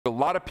A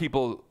lot of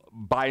people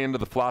buy into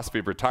the philosophy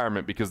of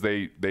retirement because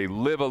they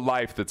live a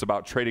life that's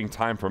about trading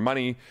time for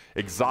money,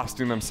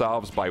 exhausting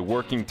themselves by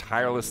working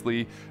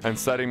tirelessly and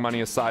setting money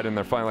aside, and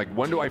they're finally like,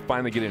 when do I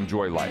finally get to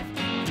enjoy life?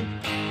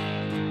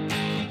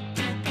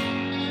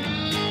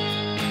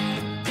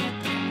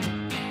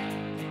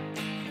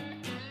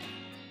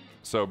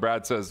 So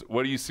Brad says,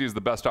 what do you see as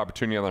the best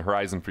opportunity on the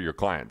horizon for your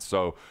clients?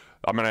 So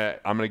I'm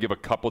gonna give a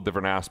couple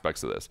different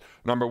aspects of this.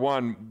 Number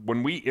one,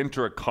 when we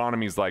enter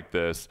economies like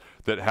this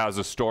that has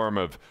a storm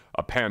of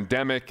a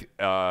pandemic,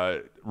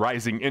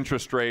 rising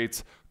interest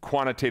rates,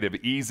 quantitative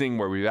easing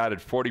where we've added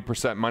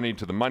 40% money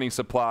to the money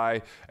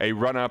supply, a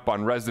run up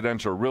on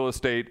residential real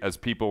estate as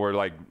people were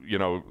like,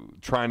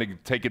 trying to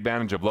take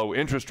advantage of low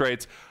interest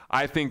rates,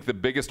 I think the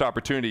biggest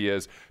opportunity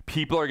is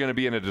people are going to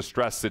be in a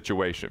distressed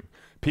situation.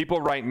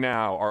 People right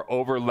now are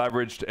over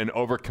leveraged and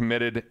over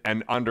committed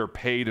and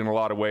underpaid in a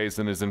lot of ways,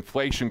 and as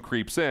inflation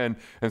creeps in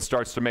and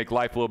starts to make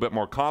life a little bit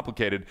more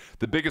complicated,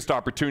 the biggest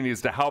opportunity is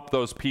to help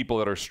those people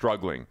that are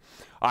struggling.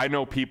 I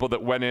know people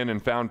that went in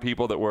and found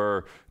people that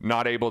were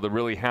not able to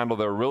really handle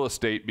their real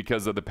estate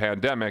because of the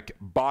pandemic,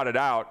 bought it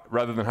out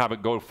rather than have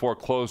it go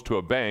foreclosed to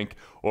a bank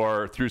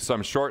or through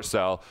some short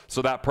sale.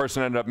 So that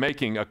person ended up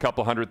making a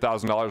couple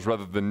 $100,000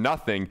 rather than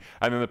nothing.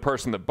 And then the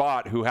person that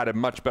bought, who had a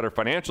much better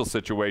financial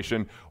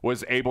situation,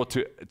 was able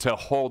to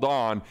hold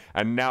on,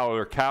 and now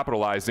they're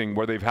capitalizing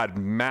where they've had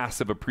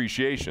massive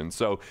appreciation.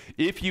 So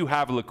if you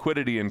have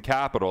liquidity and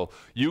capital,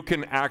 you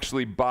can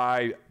actually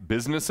buy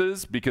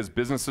businesses because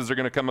businesses are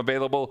going to come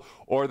available,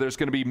 or there's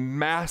going to be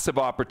massive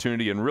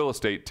opportunity in real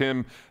estate.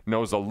 Tim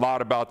knows a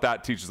lot about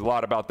that, teaches a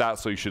lot about that,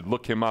 so you should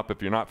look him up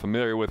if you're not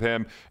familiar with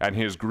him and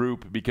his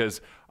group,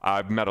 because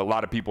I've met a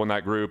lot of people in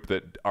that group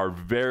that are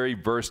very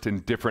versed in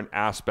different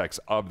aspects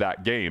of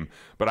that game.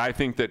 But I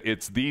think that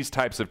it's these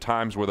types of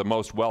times where the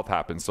most wealth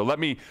happens. So let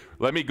me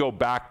go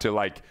back to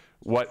like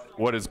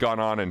what has gone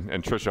on,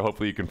 and Trisha,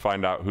 hopefully you can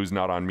find out who's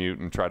not on mute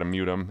and try to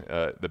mute them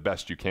the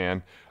best you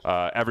can.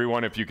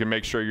 Everyone, if you can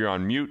make sure you're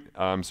on mute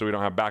so we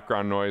don't have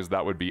background noise,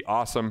 that would be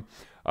awesome.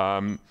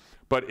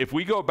 But if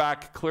we go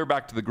back, clear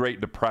back to the Great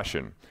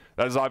Depression,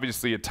 that is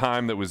obviously a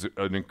time that was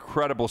an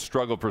incredible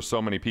struggle for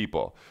so many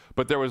people.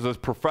 But there was this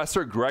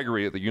Professor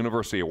Gregory at the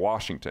University of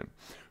Washington,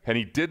 and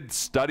he did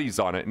studies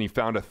on it, and he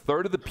found a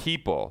third of the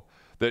people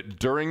that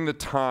during the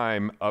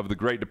time of the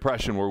Great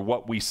Depression were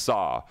what we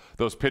saw.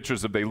 Those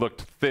pictures of, they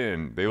looked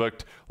thin, they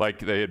looked like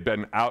they had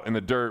been out in the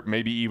dirt,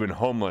 maybe even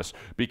homeless,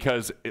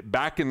 because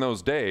back in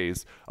those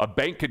days, a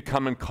bank could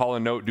come and call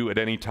a note due at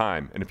any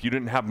time. And if you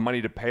didn't have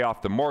money to pay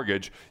off the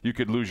mortgage, you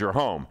could lose your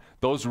home.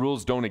 Those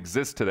rules don't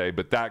exist today,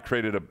 but that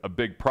created a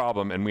big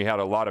problem, and we had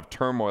a lot of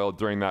turmoil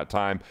during that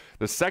time.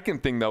 The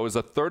second thing, though, is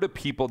a third of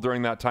people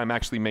during that time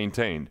actually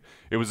maintained.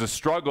 It was a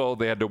struggle.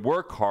 They had to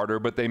work harder,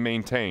 but they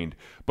maintained.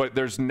 But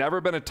there's never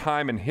been a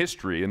time in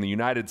history in the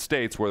United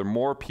States where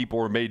more people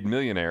were made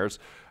millionaires,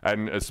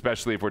 and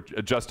especially if we're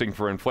adjusting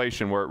for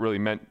inflation, where it really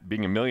meant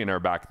being a millionaire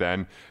back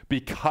then,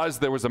 because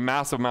there was a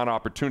massive amount of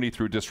opportunity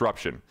through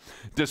disruption.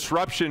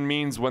 Disruption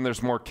means when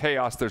there's more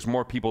chaos, there's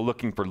more people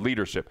looking for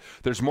leadership.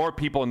 There's more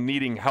people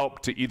needing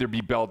help to either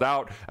be bailed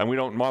out, and we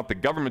don't want the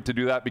government to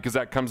do that because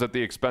that comes at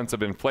the expense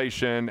of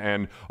inflation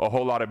and a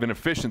whole lot of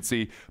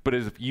inefficiency. But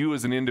if you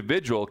as an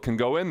individual can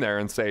go in there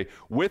and say,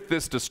 with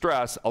this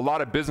distress, a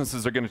lot of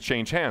businesses are going to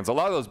change hands. A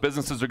lot of those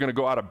businesses are going to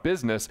go out of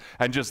business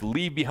and just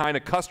leave behind a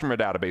customer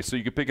database so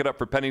you can pick it up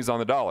for pennies on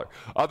the dollar.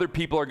 Other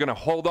people are going to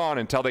hold on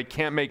until they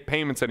can't make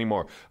payments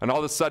anymore. And all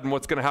of a sudden,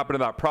 what's going to happen to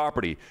that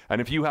property? And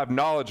if you have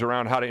knowledge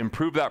around how to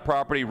improve that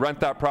property,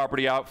 rent that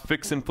property out,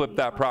 fix and flip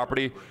that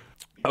property.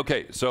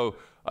 Okay, so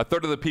a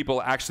third of the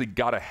people actually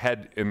got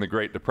ahead in the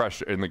Great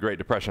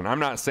Depression. I'm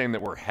not saying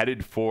that we're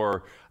headed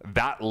for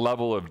that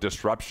level of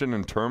disruption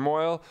and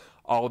turmoil,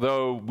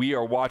 although we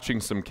are watching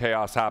some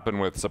chaos happen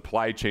with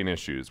supply chain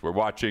issues. We're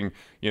watching,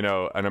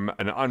 an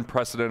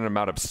unprecedented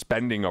amount of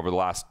spending over the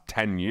last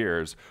 10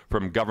 years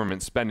from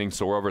government spending,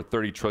 so we're over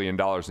 $30 trillion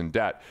in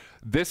debt.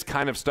 This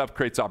kind of stuff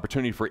creates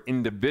opportunity for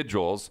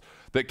individuals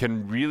that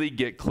can really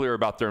get clear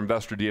about their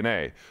investor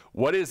DNA.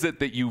 What is it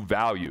that you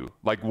value?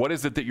 Like, what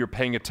is it that you're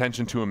paying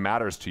attention to and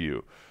matters to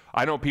you?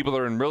 I know people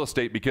that are in real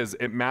estate because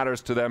it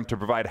matters to them to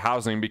provide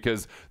housing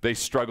because they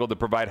struggled to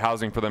provide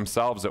housing for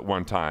themselves at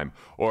one time,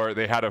 or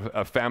they had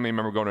a family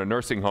member going to a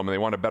nursing home and they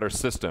want a better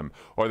system,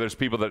 or there's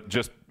people that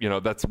just,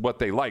 that's what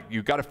they like.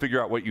 You've got to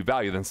figure out what you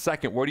value. Then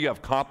second, where do you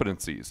have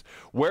competencies?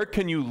 Where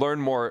can you learn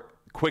more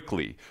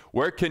quickly?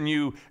 Where can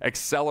you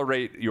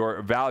accelerate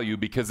your value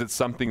because it's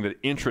something that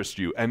interests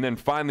you? And then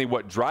finally,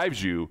 what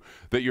drives you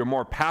that you're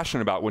more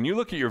passionate about? When you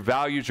look at your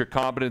values, your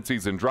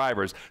competencies, and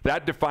drivers,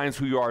 that defines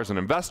who you are as an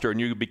investor,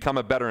 and you become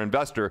a better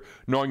investor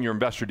knowing your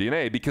investor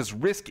DNA, because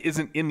risk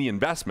isn't in the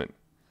investment.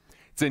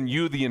 It's in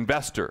you, the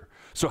investor.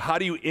 So how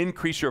do you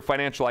increase your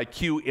financial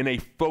IQ in a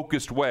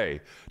focused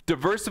way?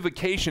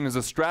 Diversification is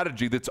a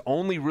strategy that's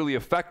only really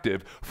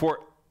effective for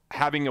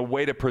having a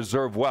way to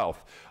preserve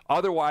wealth.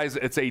 Otherwise,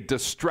 it's a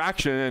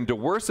distraction and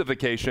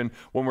diversification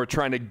when we're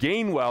trying to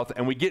gain wealth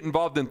and we get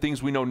involved in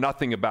things we know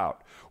nothing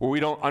about, or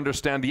we don't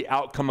understand the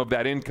outcome of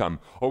that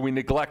income, or we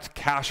neglect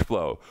cash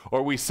flow,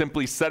 or we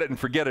simply set it and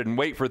forget it and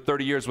wait for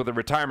 30 years with a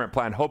retirement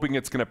plan hoping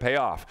it's going to pay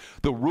off.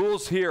 The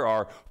rules here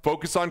are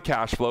focus on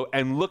cash flow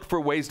and look for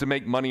ways to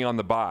make money on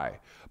the buy.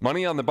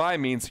 Money on the buy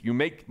means you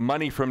make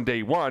money from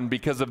day one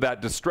because of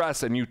that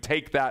distress, and you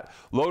take that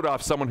load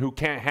off someone who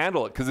can't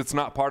handle it because it's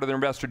not part of their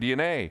investor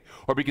DNA,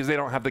 or because they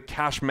don't have the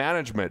cash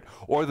management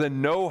or the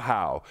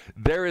know-how.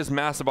 There is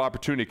massive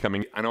opportunity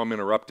coming. I know I'm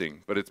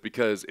interrupting, but it's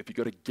because if you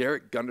go to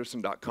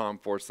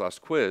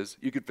garrettgunderson.com/quiz,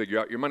 you can figure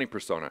out your money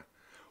persona.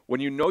 When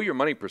you know your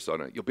money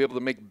persona, you'll be able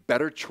to make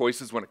better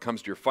choices when it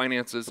comes to your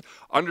finances,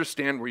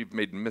 understand where you've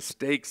made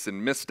mistakes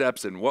and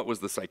missteps and what was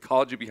the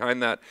psychology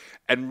behind that,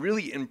 and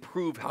really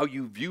improve how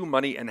you view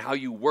money and how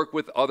you work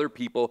with other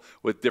people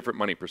with different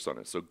money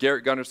personas. So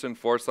Garrett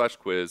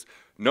Gunderson/quiz,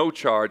 no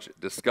charge,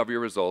 discover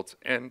your results,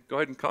 and go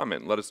ahead and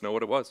comment and let us know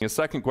what it was. The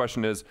second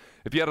question is,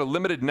 if you had a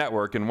limited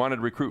network and wanted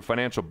to recruit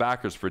financial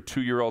backers for a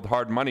 2-year-old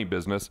hard money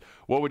business,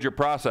 what would your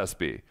process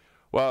be?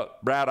 Well,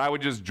 Brad, I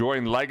would just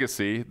join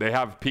Legacy. They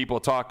have people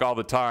talk all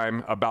the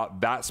time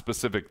about that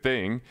specific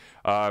thing,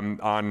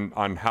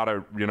 on how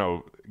to,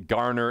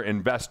 garner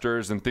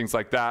investors and things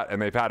like that,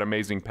 and they've had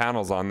amazing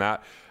panels on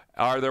that.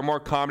 Are there more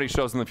comedy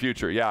shows in the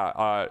future?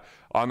 Yeah.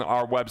 On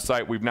our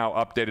website, we've now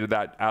updated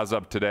that as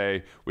of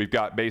today. We've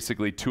got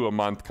basically 2 a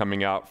month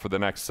coming out for the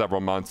next several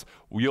months.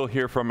 You'll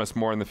hear from us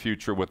more in the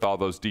future with all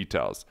those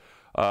details.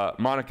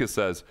 Monica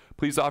says,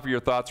 please offer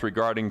your thoughts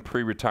regarding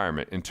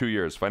pre-retirement in 2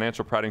 years,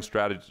 financial planning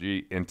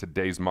strategy in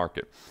today's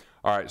market.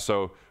 All right,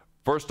 so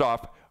first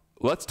off,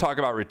 let's talk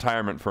about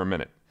retirement for a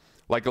minute.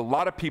 Like, a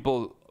lot of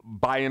people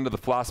buy into the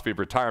philosophy of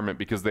retirement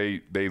because they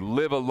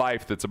live a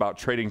life that's about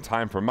trading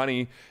time for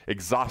money,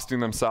 exhausting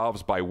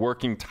themselves by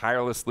working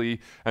tirelessly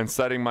and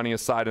setting money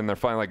aside, and they're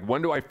finally like,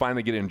 when do I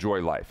finally get to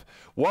enjoy life?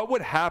 What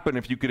would happen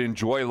if you could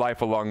enjoy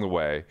life along the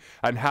way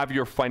and have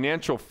your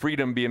financial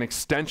freedom be an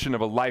extension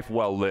of a life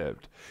well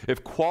lived?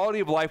 If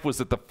quality of life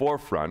was at the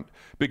forefront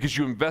because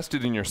you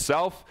invested in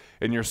yourself,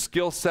 in your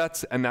skill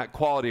sets, and that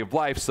quality of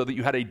life so that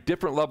you had a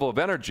different level of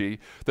energy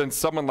than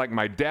someone like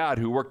my dad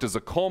who worked as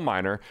a coal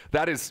miner,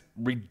 that is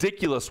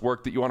ridiculous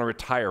work that you want to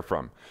retire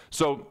from.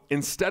 So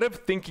instead of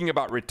thinking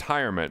about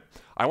retirement,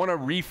 I want to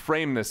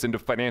reframe this into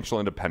financial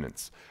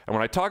independence. And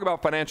when I talk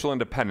about financial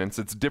independence,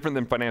 it's different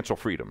than financial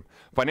freedom.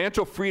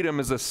 Financial freedom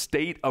is a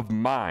state of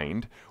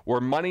mind where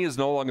money is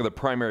no longer the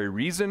primary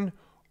reason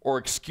or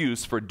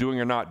excuse for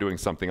doing or not doing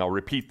something. I'll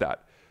repeat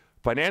that.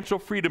 Financial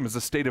freedom is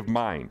a state of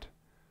mind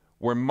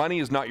where money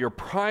is not your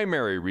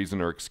primary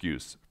reason or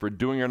excuse for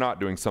doing or not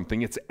doing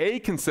something. It's a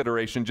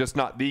consideration, just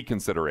not the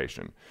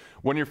consideration.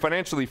 When you're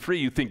financially free,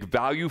 you think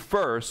value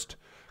first,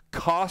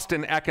 cost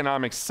and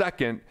economics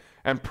second,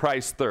 and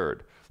price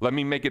third. Let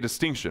me make a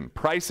distinction.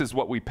 Price is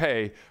what we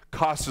pay,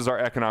 cost is our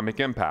economic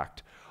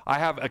impact. I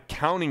have an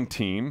accounting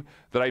team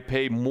that I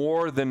pay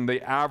more than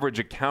the average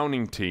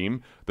accounting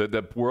team that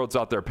the world's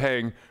out there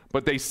paying,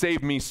 but they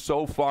save me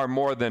so far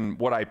more than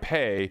what I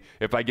pay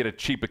if I get a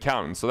cheap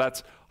accountant. So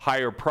that's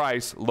higher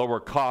price,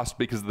 lower cost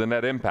because of the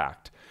net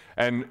impact.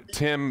 And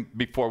Tim,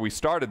 before we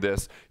started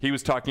this, he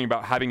was talking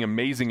about having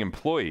amazing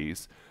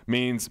employees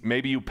means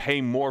maybe you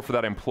pay more for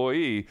that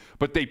employee,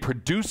 but they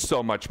produce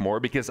so much more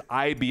because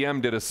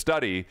IBM did a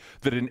study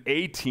that an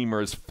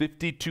A-teamer is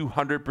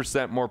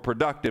 5,200% more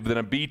productive than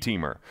a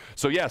B-teamer.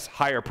 So yes,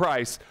 higher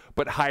price,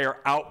 but higher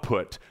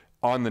output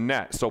on the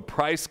net. So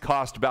price,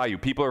 cost, value.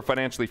 People who are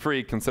financially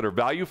free consider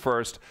value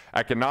first,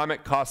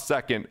 economic cost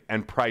second,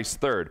 and price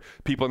third.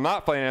 People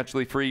not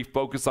financially free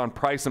focus on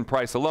price and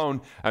price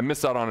alone and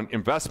miss out on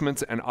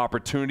investments and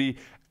opportunity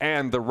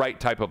and the right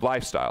type of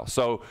lifestyle.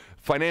 So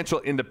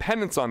financial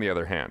independence, on the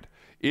other hand,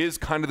 is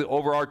kind of the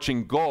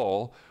overarching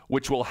goal,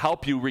 which will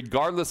help you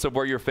regardless of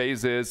where your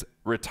phase is,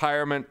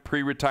 retirement,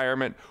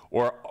 pre-retirement,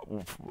 or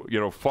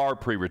far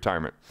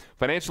pre-retirement.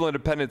 Financial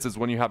independence is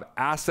when you have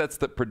assets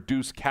that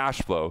produce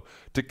cash flow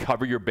to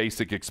cover your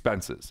basic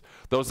expenses.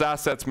 Those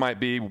assets might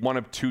be one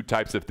of 2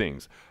 types of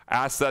things.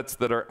 Assets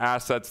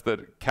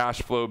that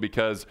cash flow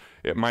because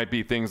it might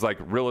be things like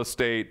real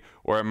estate,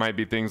 or it might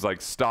be things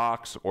like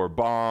stocks or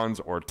bonds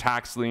or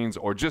tax liens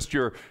or just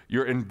your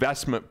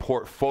investment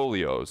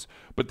portfolios.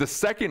 But the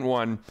second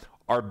one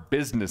are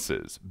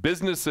businesses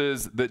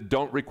that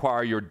don't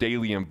require your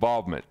daily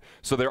involvement.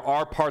 So there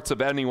are parts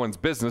of anyone's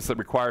business that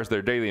requires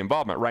their daily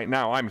involvement. Right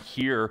now, I'm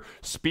here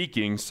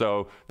speaking,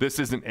 so this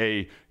isn't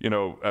a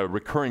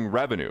recurring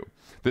revenue.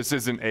 This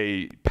isn't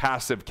a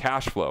passive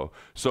cash flow.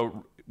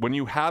 So when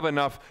you have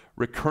enough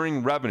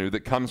recurring revenue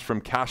that comes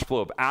from cash flow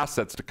of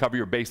assets to cover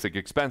your basic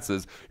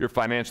expenses, you're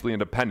financially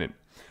independent.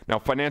 Now,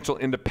 financial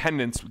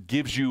independence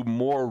gives you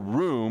more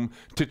room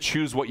to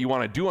choose what you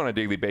want to do on a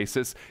daily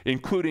basis,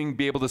 including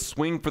be able to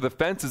swing for the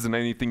fences in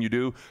anything you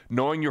do,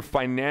 knowing your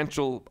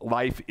financial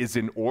life is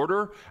in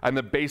order and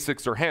the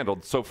basics are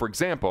handled. So, for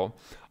example,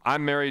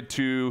 I'm married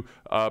to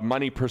a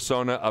money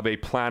persona of a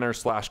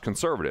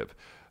planner/conservative.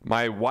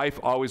 My wife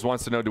always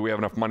wants to know, do we have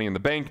enough money in the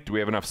bank? Do we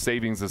have enough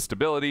savings and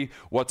stability?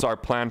 What's our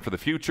plan for the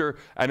future?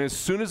 And as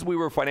soon as we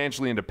were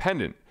financially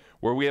independent,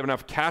 where we have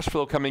enough cash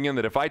flow coming in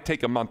that if I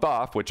take a month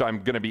off, which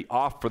I'm going to be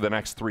off for the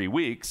next 3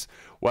 weeks,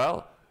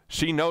 well,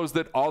 she knows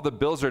that all the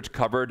bills are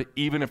covered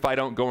even if I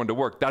don't go into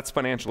work. That's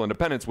financial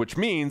independence, which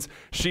means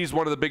she's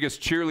one of the biggest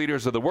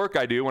cheerleaders of the work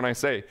I do when I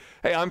say,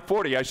 hey, I'm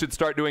 40, I should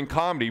start doing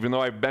comedy, even though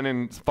I've been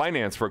in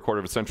finance for a quarter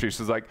of a century.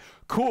 She's like,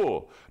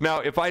 cool. Now,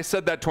 if I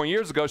said that 20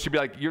 years ago, she'd be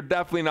like, you're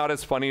definitely not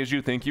as funny as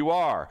you think you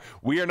are.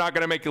 We are not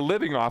going to make a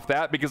living off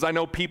that because I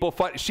know people,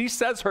 she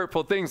says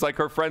hurtful things like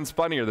her friend's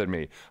funnier than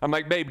me. I'm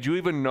like, babe, do you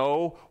even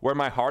know where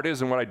my heart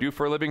is and what I do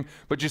for a living?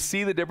 But you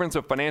see the difference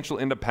of financial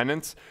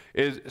independence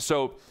is,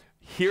 so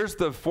here's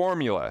the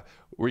formula,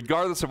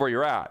 regardless of where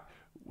you're at,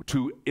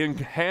 to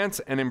enhance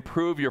and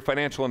improve your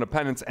financial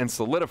independence and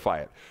solidify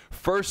it.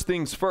 First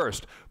things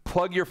first,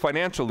 plug your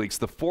financial leaks.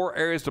 The 4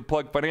 areas to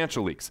plug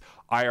financial leaks: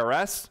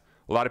 IRS,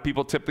 a lot of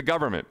people tip the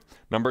government.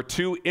 Number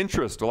 2,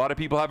 interest. A lot of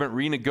people haven't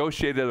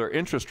renegotiated their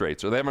interest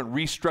rates, or they haven't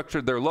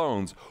restructured their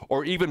loans,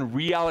 or even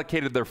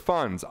reallocated their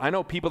funds. I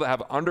know people that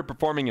have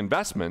underperforming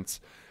investments,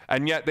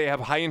 and yet they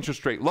have high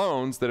interest rate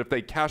loans that if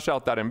they cash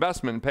out that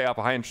investment and pay off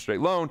a high interest rate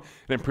loan,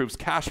 it improves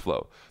cash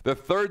flow. The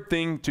third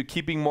thing to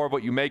keeping more of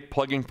what you make,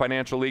 plugging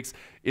financial leaks,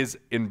 is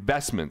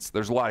investments.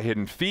 There's a lot of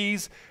hidden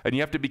fees, and you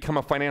have to become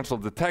a financial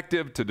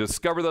detective to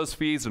discover those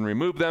fees and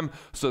remove them,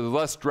 so there's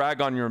less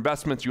drag on your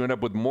investments. You end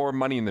up with more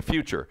money in the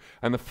future.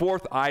 And the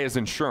fourth I is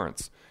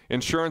insurance.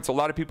 Insurance, a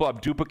lot of people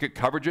have duplicate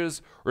coverages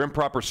or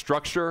improper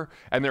structure,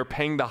 and they're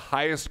paying the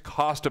highest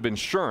cost of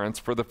insurance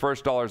for the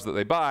first dollars that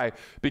they buy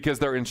because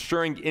they're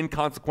insuring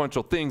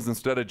inconsequential things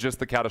instead of just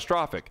the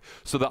catastrophic.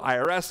 So the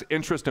IRS,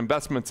 interest,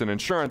 investments, and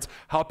insurance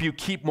help you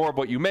keep more of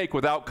what you make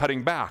without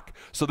cutting back.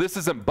 So this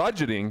isn't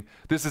budgeting,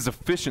 this is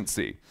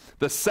efficiency.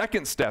 The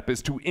second step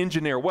is to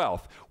engineer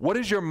wealth. What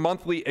is your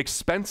monthly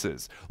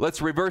expenses?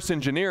 Let's reverse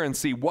engineer and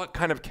see what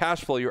kind of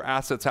cash flow your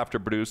assets have to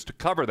produce to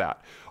cover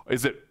that.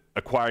 Is it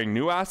acquiring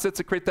new assets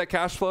to create that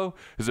cash flow?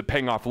 Is it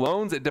paying off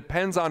loans? It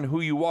depends on who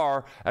you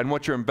are and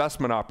what your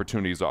investment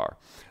opportunities are.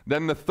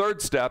 Then the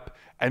third step,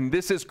 and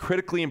this is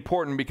critically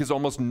important because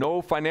almost no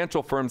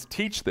financial firms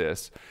teach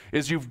this,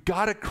 is you've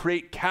got to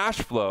create cash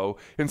flow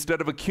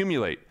instead of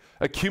accumulate.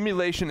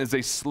 Accumulation is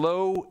a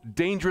slow,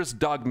 dangerous,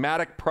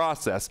 dogmatic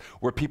process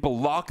where people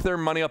lock their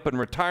money up in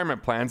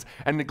retirement plans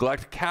and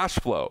neglect cash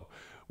flow.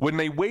 When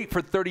they wait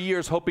for 30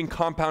 years hoping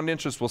compound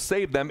interest will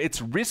save them,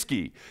 it's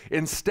risky.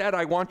 Instead,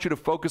 I want you to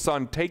focus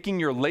on taking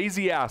your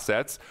lazy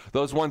assets,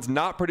 those ones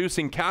not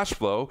producing cash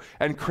flow,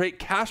 and create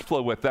cash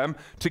flow with them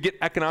to get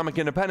economic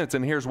independence.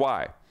 And here's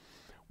why.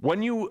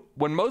 When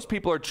most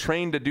people are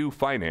trained to do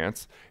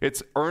finance,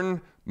 it's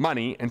earn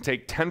money and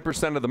take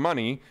 10% of the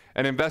money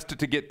and invest it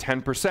to get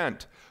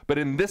 10%. But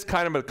in this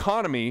kind of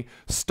economy,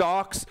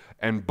 stocks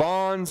and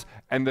bonds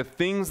and the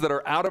things that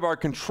are out of our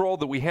control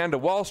that we hand to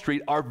Wall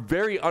Street are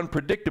very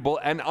unpredictable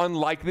and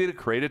unlikely to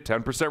create a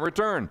 10%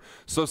 return.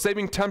 So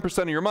saving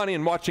 10% of your money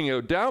and watching it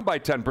go down by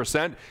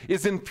 10%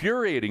 is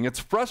infuriating. It's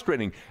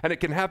frustrating, and it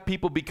can have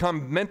people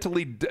become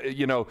mentally,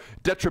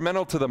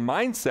 detrimental to the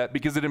mindset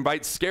because it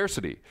invites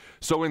scarcity.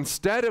 So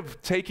instead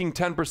of taking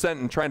 10%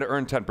 and trying to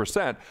earn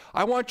 10%,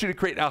 I want you to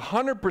create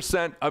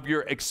 100% of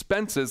your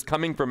expenses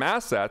coming from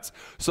assets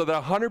so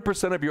that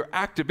 100% of your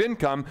active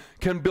income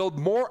can build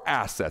more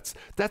assets.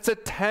 That's a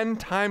 10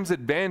 times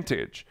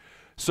advantage.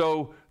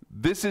 So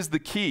this is the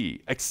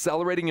key: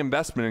 accelerating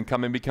investment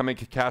income and becoming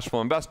a cash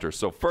flow investor.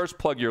 So first,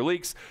 plug your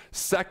leaks.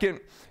 Second,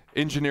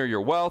 engineer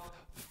your wealth.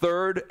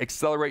 Third,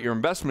 accelerate your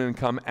investment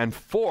income. And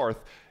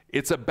fourth,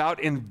 it's about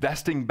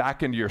investing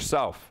back into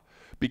yourself.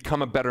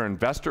 Become a better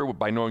investor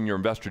by knowing your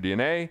investor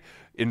DNA.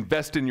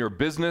 Invest in your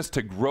business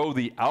to grow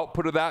the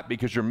output of that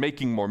because you're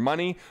making more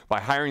money by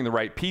hiring the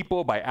right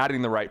people, by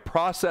adding the right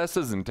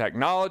processes and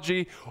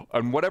technology,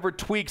 and whatever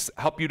tweaks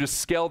help you to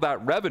scale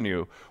that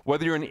revenue.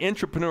 Whether you're an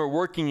entrepreneur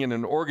working in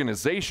an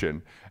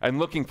organization and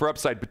looking for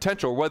upside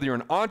potential, or whether you're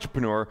an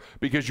entrepreneur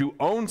because you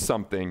own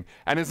something.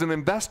 And as an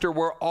investor,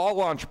 we're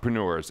all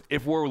entrepreneurs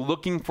if we're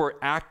looking for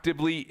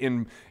actively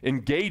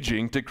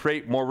engaging to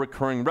create more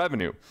recurring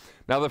revenue.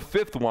 Now, the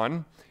fifth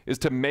one is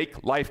to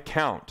make life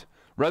count.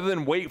 Rather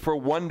than wait for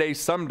one day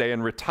someday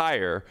and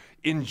retire,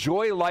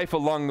 enjoy life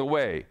along the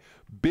way.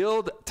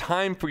 Build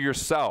time for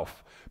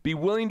yourself. Be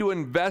willing to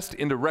invest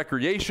into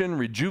recreation,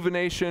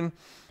 rejuvenation,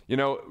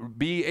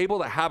 be able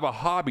to have a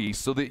hobby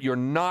so that you're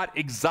not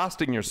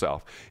exhausting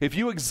yourself. If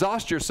you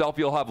exhaust yourself,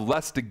 you'll have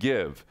less to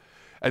give.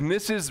 And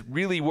this is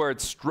really where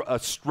it's a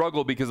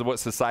struggle because of what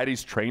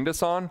society's trained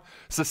us on.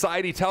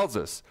 Society tells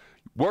us,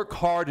 work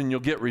hard and you'll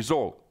get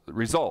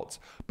results.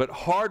 But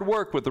hard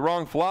work with the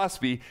wrong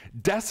philosophy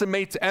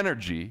decimates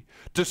energy,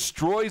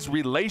 destroys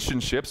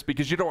relationships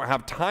because you don't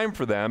have time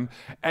for them,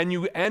 and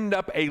you end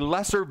up a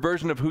lesser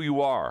version of who you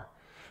are.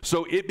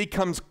 So it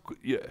becomes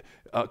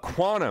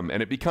quantum,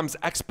 and it becomes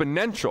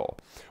exponential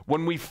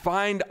when we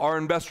find our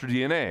investor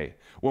DNA,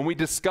 when we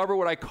discover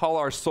what I call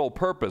our soul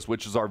purpose,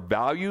 which is our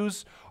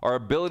values, our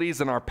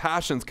abilities, and our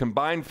passions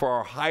combined for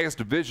our highest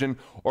vision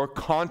or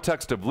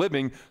context of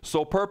living.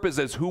 Soul purpose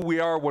is who we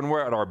are when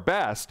we're at our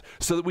best,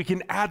 so that we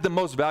can add the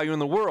most value in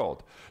the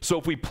world. So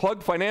if we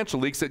plug financial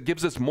leaks, it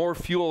gives us more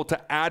fuel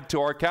to add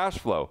to our cash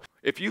flow.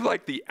 If you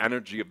like the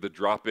energy of the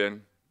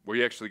drop-in, where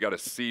you actually got to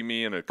see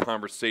me in a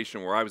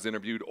conversation where I was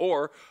interviewed,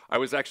 or I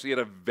was actually at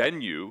a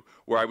venue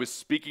where I was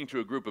speaking to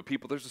a group of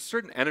people, there's a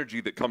certain energy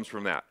that comes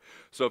from that.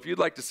 So if you'd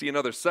like to see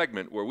another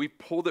segment where we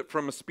pulled it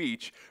from a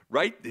speech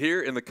right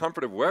here in the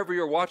comfort of wherever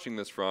you're watching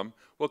this from,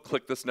 well,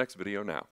 click this next video now.